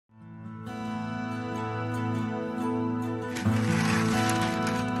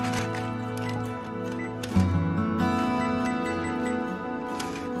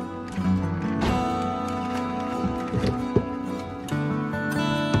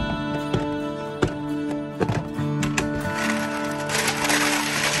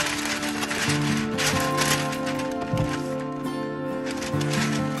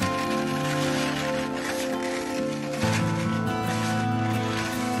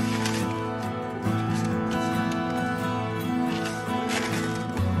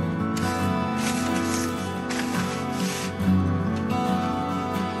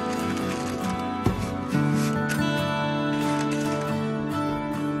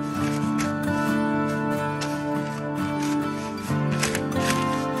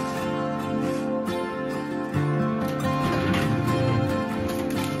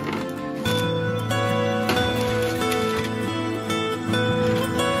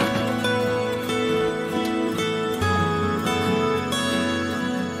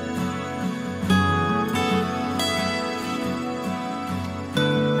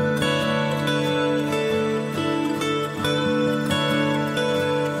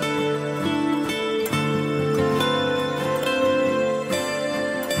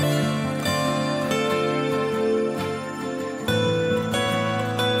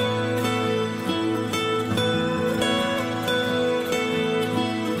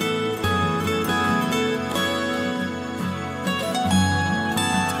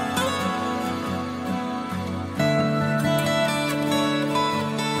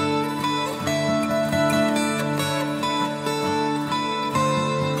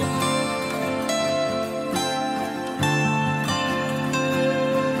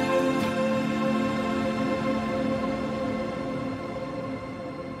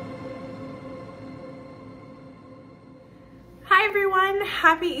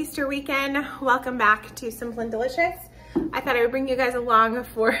Happy Easter weekend. Welcome back to Simple and Delicious. I thought I would bring you guys along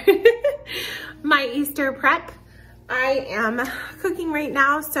for my Easter prep. I am cooking right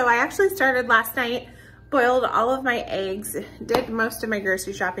now, so I actually started last night, boiled all of my eggs, did most of my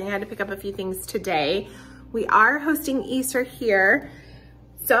grocery shopping. I had to pick up a few things today. We are hosting Easter here,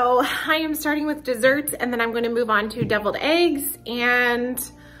 so I am starting with desserts, and then I'm going to move on to deviled eggs, and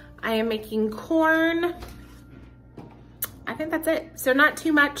I am making corn. I think that's it. So not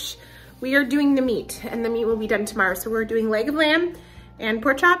too much. We are doing the meat, and the meat will be done tomorrow. So we're doing leg of lamb and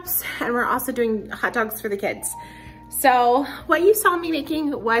pork chops, and we're also doing hot dogs for the kids. So what you saw me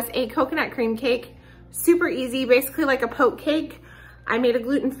making was a coconut cream cake. Super easy, basically like a poke cake. I made a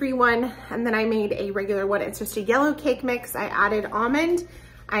gluten-free one, and then I made a regular one. It's just a yellow cake mix. I added almond.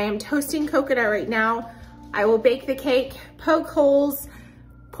 I am toasting coconut right now. I will bake the cake, poke holes,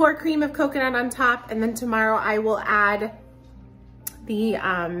 pour cream of coconut on top, and then tomorrow I will add the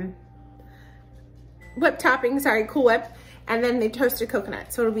whip topping, sorry, Cool Whip, and then the toasted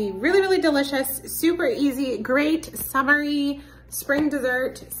coconut. So it'll be really, really delicious, super easy, great summery spring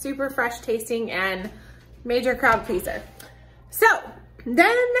dessert, super fresh tasting, and major crowd pleaser. So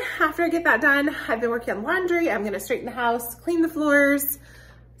then after I get that done, I've been working on laundry. I'm gonna straighten the house, clean the floors,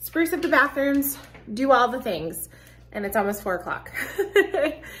 spruce up the bathrooms, do all the things, and it's almost 4 o'clock.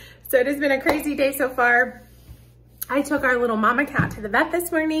 So it has been a crazy day so far. I took our little mama cat to the vet this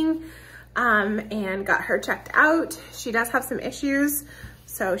morning and got her checked out. She does have some issues,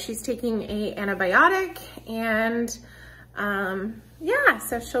 so she's taking an antibiotic, and yeah,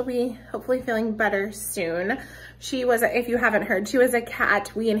 so she'll be hopefully feeling better soon. She was, if you haven't heard, she was a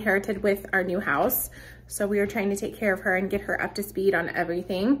cat we inherited with our new house. So we were trying to take care of her and get her up to speed on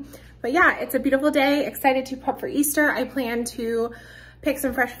everything. But yeah, it's a beautiful day. Excited to prep for Easter. I plan to pick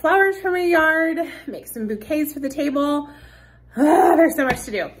some fresh flowers from my yard, make some bouquets for the table. There's so much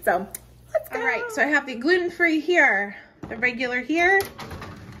to do, so let's go. All right, so I have the gluten-free here, the regular here,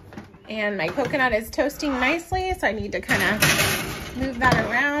 and my coconut is toasting nicely, so I need to kind of move that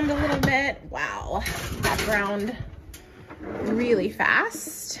around a little bit. Wow, that browned really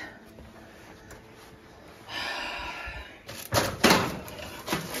fast.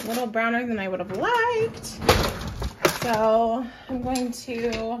 A little browner than I would have liked. So I'm going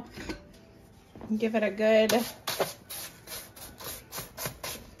to give it a good,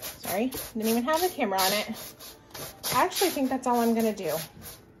 sorry, didn't even have the camera on it. I actually think that's all I'm gonna do.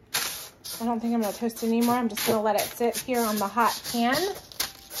 I don't think I'm gonna toast it anymore. I'm just gonna let it sit here on the hot pan,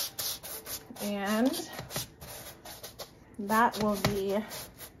 and that will be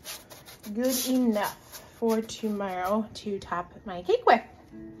good enough for tomorrow to top my cake with.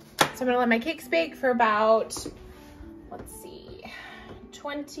 So I'm gonna let my cakes bake for about, let's see,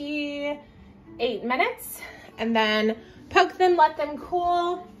 28 minutes, and then poke them, let them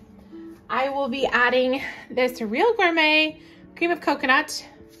cool. I will be adding this Real Gourmet cream of coconut.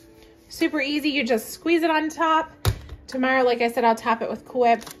 Super easy, you just squeeze it on top. Tomorrow, like I said, I'll top it with Cool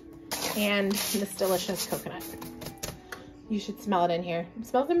Whip and this delicious coconut. You should smell it in here. It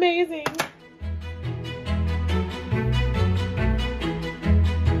smells amazing.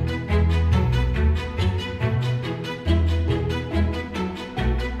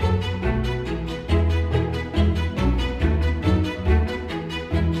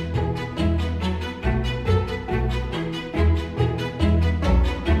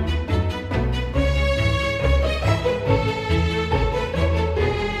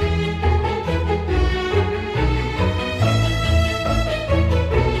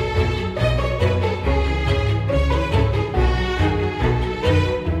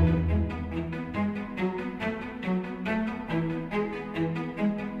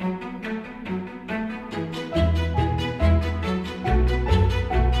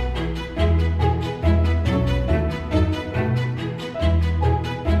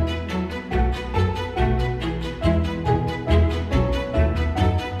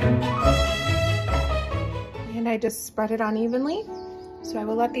 I just spread it on evenly. So I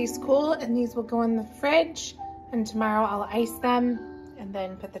will let these cool and these will go in the fridge, and tomorrow I'll ice them and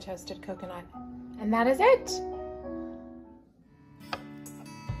then put the toasted coconut. And that is it.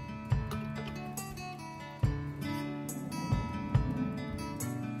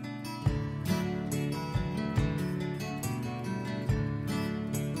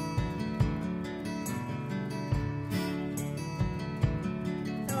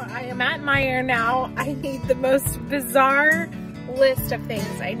 I am at Meijer now. I need the most bizarre list of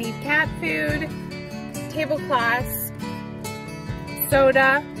things. I need cat food, tablecloths,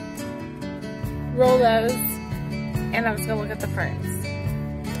 soda, Rolos, and I was gonna look at the ferns.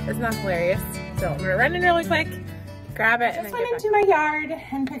 Isn't that hilarious? So I'm gonna run in really quick, grab it, and then went into my yard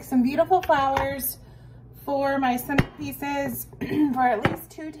and picked some beautiful flowers for my centerpieces for at least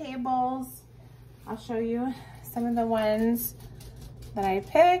 2 tables. I'll show you some of the ones that I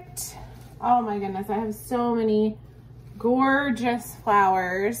picked. Oh my goodness, I have so many gorgeous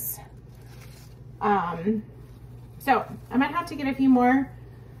flowers. So I might have to get a few more.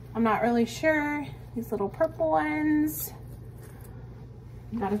 I'm not really sure. These little purple ones.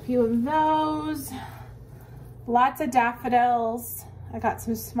 Got a few of those. Lots of daffodils. I got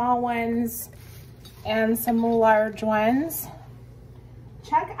some small ones and some large ones.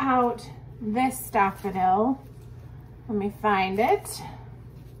 Check out this daffodil. Let me find it.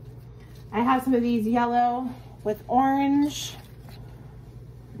 I have some of these yellow with orange.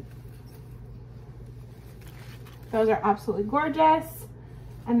 Those are absolutely gorgeous.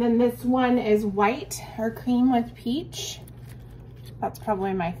 And then this one is white or cream with peach. That's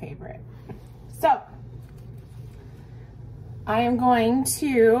probably my favorite. So I am going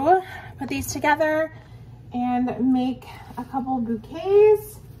to put these together and make a couple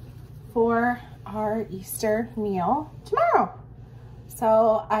bouquets for our Easter meal tomorrow.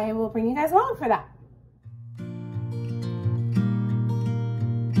 So I will bring you guys along for that.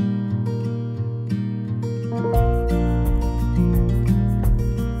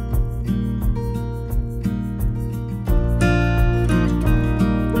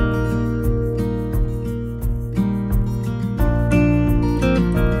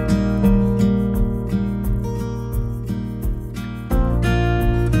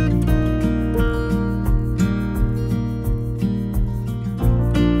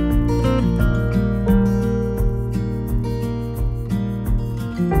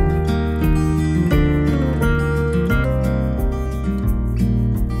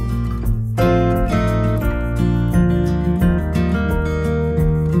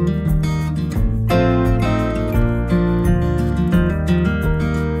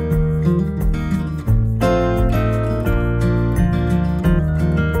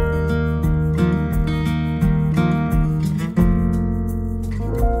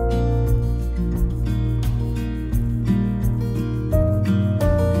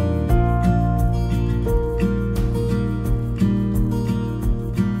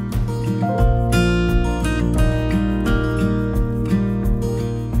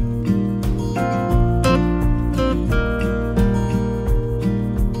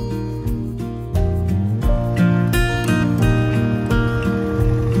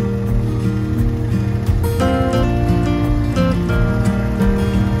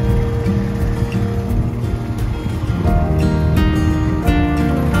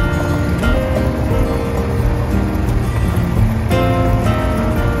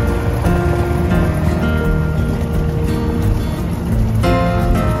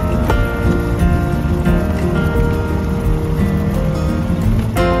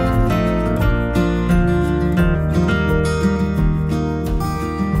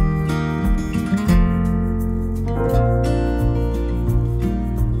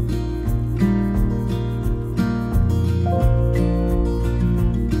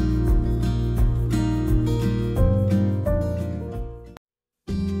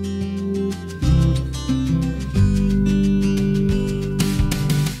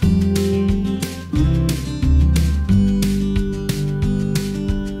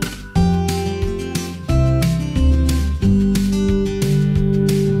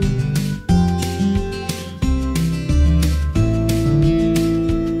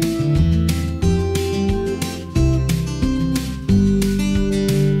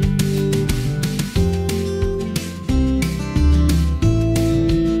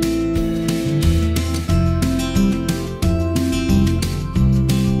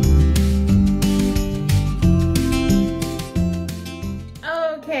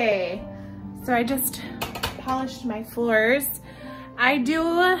 Yay! So I just polished my floors. I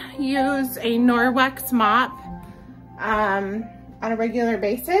do use a Norwex mop on a regular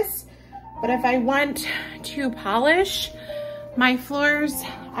basis, but if I want to polish my floors,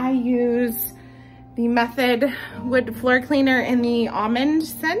 I use the Method wood floor cleaner in the almond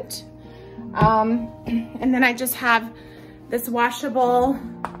scent. And then I just have this washable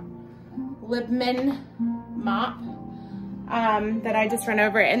Liebman mop that I just run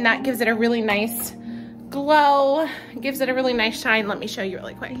over, and that gives it a really nice glow, gives it a really nice shine. Let me show you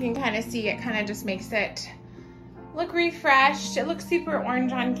really quick. You can kind of see it kind of just makes it look refreshed. It looks super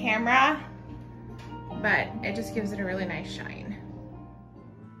orange on camera, but it just gives it a really nice shine.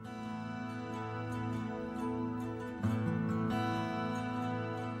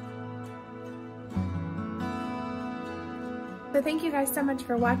 So thank you guys so much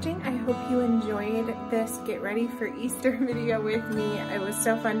for watching. I hope you enjoyed this get ready for Easter video with me. It was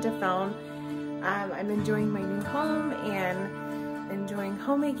so fun to film. I'm enjoying my new home and enjoying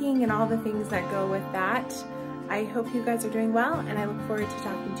homemaking and all the things that go with that. I hope you guys are doing well, and I look forward to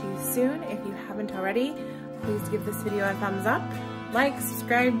talking to you soon. If you haven't already, please give this video a thumbs up, like,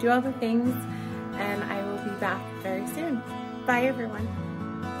 subscribe, do all the things, and I will be back very soon. Bye everyone.